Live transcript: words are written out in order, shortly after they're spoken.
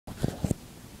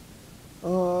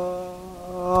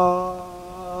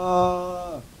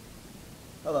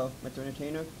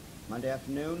Entertainer, Monday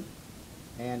afternoon,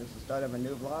 and it's the start of a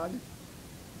new vlog.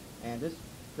 And this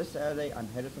Saturday I'm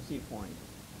headed for Cedar Point,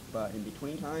 but in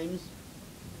between times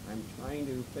I'm trying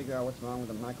to figure out what's wrong with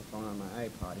the microphone on my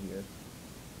iPod here,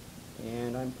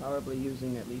 and I'm probably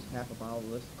using at least half a bottle of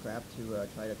this crap to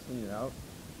try to clean it out.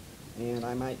 And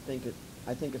I think it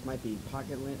might be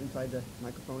pocket lint inside the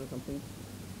microphone or something,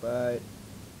 but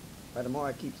the more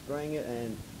I keep spraying it,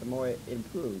 and the more it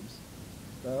improves.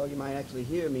 So you might actually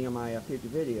hear me on my future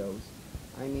videos.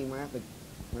 I mean, when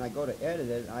I go to edit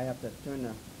it, I have to turn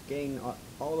the gain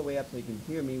all the way up so you can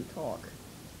hear me talk.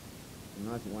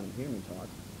 Not if you want to hear me talk.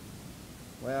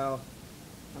 Well,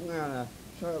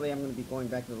 shortly I'm gonna be going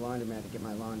back to the laundromat to get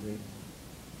my laundry.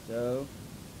 So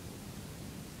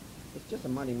it's just a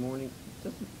Monday morning.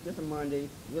 Just a Monday,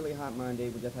 really hot Monday.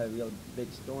 We just had a real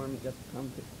big storm that just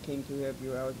came through here a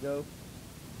few hours ago,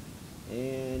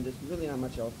 and there's really not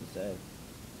much else to say.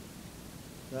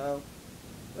 So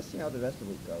let's see how the rest of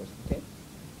the week goes. Okay?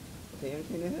 Okay,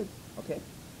 Entertainerhead? Okay.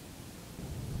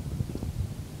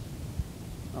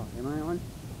 Oh, am I on?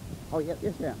 Oh, yes,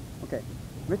 yeah. Okay.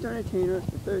 Mr. Entertainer,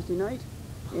 it's Thursday night,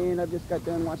 and I've just got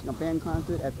done watching a band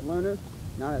concert at the Lerner.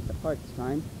 Not at the park this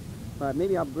time, but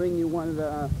maybe I'll bring you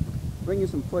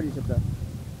some footage of the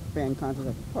band concert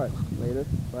at the park later.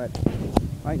 But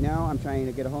right now I'm trying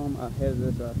to get home ahead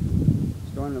of this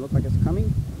storm that looks like it's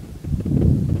coming.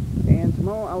 And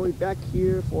tomorrow I'll be back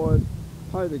here for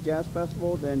part of the jazz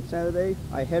festival. Then Saturday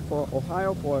I head for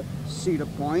Ohio for Cedar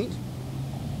Point.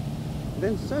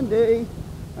 Then Sunday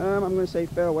I'm going to say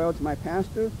farewell to my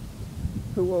pastor,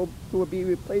 who will be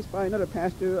replaced by another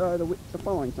pastor the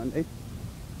following Sunday.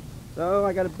 So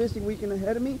I got a busy weekend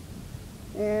ahead of me,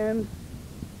 and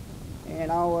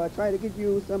I'll try to give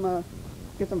you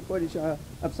get some footage of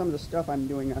some of the stuff I'm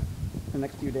doing the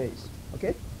next few days.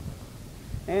 Okay?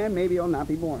 And maybe it'll not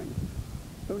be boring.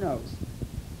 Who knows?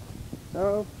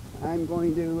 So I'm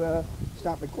going to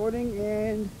stop recording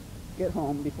and get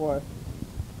home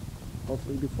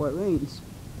hopefully before it rains.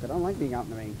 I don't like being out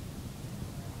in the rain.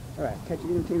 Alright, catch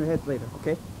you Entertainer Heads later,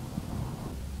 okay?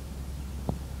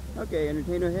 Okay,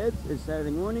 Entertainer Heads, it's Saturday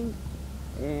morning,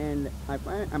 and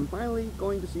I'm finally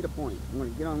going to Cedar Point. I'm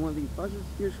going to get on one of these buses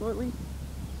here shortly.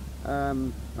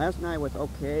 Last night was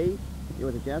okay. It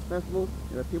was a jazz festival,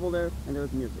 there were people there, and there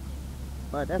was music.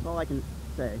 But that's all I can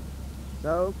say.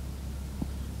 So,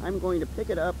 I'm going to pick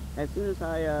it up as soon as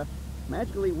I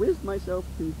magically whiz myself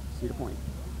to Cedar Point.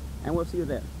 And we'll see you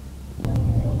there.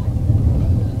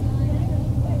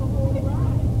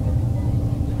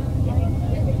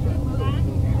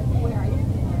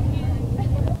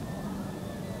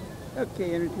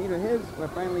 Okay, Entertainer Heads, we're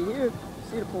finally here,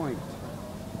 Cedar Point.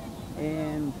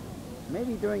 And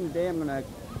maybe during the day I'm gonna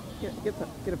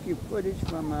get a few footage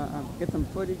from get some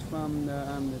footage from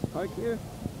this park here,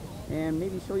 and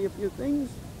maybe show you a few things.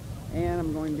 And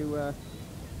I'm going to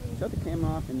shut the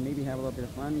camera off and maybe have a little bit of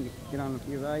fun, get on a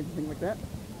few rides and things like that.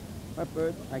 But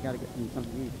first, I gotta get something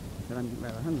to eat, because I'm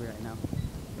rather hungry right now.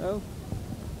 So,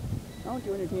 I want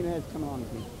you Entertainer Heads come along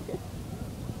with me, okay?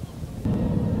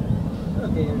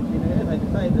 Okay, Entertainer, I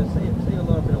decided to save a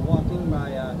little bit of walking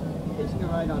by hitching a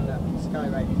ride on the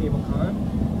Skyride cable car.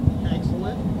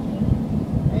 Excellent.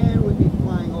 And we'll be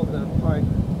flying over the park.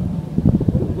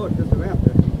 Ooh, look, there's a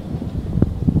raptor.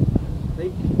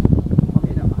 See?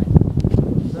 Okay, never mind.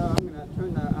 So I'm going to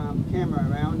turn the camera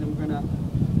around, and we're going to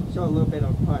show a little bit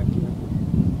of the park here.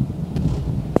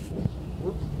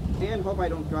 Whoops. And hope I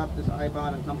don't drop this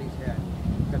iPod on somebody's head,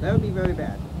 because that would be very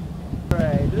bad.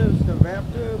 Alright, this is the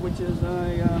Raptor, which is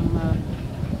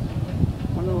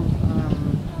one of those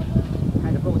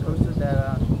kind of boat coasters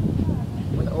that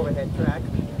with an overhead track.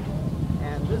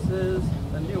 And this is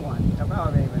the new one, the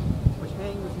Power Raven, which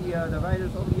hangs the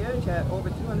riders over the edge at over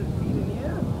 200 feet in the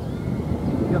air.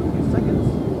 In a few seconds.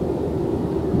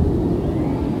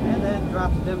 And then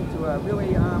drops them to a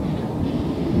really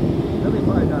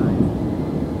far dive.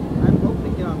 I'm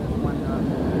hoping to get on this one later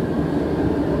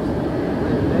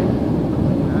today.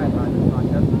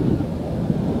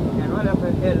 And right up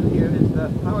ahead of here is the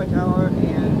power tower,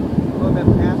 and a little bit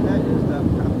past that is the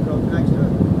tropical dragster.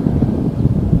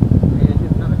 And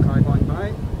here's another car going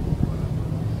by.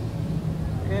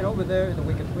 And over there is the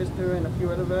Wicked Twister and a few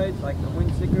other rides, like the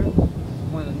Windseeker,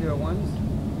 one of the newer ones.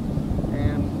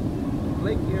 And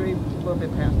Lake Erie, a little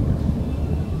bit past this.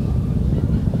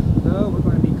 So we're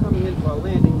going to be coming in for a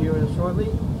landing here shortly.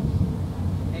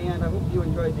 And I hope you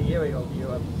enjoyed the aerial view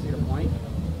of Cedar Point.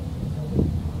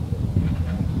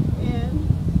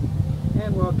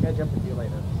 And we'll catch up with you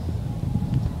later.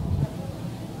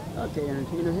 Okay,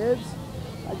 Entertainer Heads,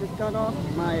 I just got off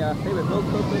my favorite road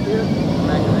coaster here,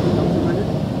 back in 200.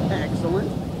 Excellent.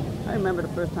 I remember the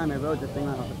first time I rode this thing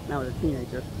when I was a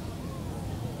teenager.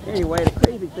 Anyway, the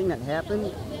crazy thing that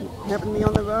happened to me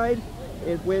on the ride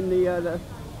is when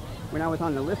when I was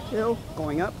on the lift hill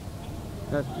going up,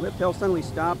 the lift hill suddenly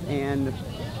stopped, and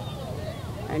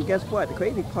guess what? The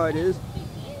crazy part is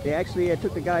they actually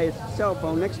took the guy's cell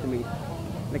phone next to me.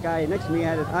 The guy next to me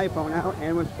had his iPhone out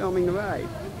and was filming the ride.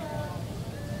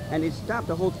 And he stopped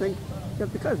the whole thing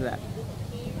just because of that.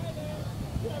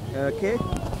 Okay?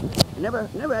 I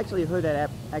never actually heard that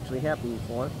actually happen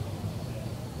before.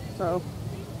 So,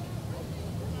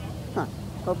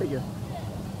 go figure.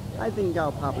 I think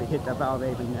I'll probably hit the Valve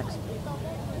Raven next.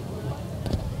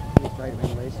 Let me try it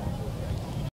anyways.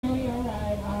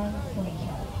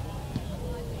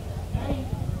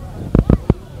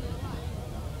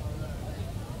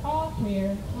 All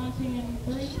clear. Launching in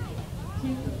 3,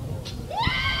 2.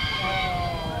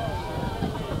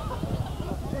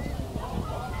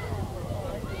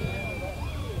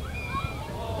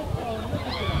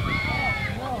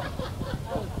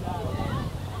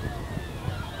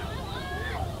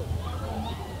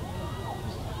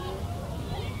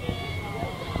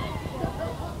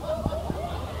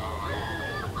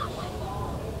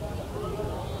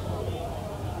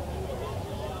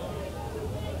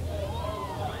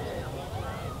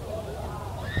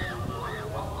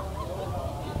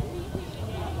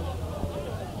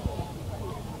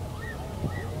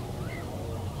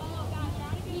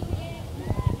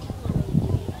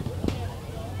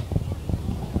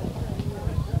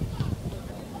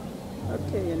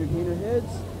 Okay, entertainer heads,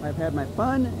 I've had my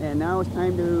fun, and now it's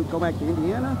time to go back to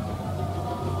Indiana.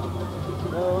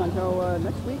 So until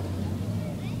next week,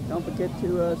 don't forget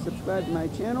to subscribe to my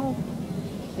channel,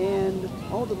 and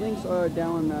all the links are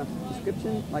down in the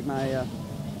description, like my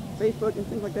Facebook and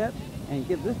things like that. And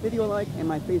give this video a like and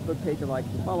my Facebook page a like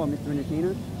to follow Mr.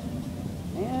 Entertainer.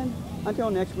 And until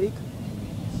next week,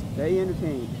 stay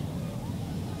entertained.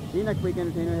 See you next week,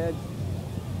 entertainer heads.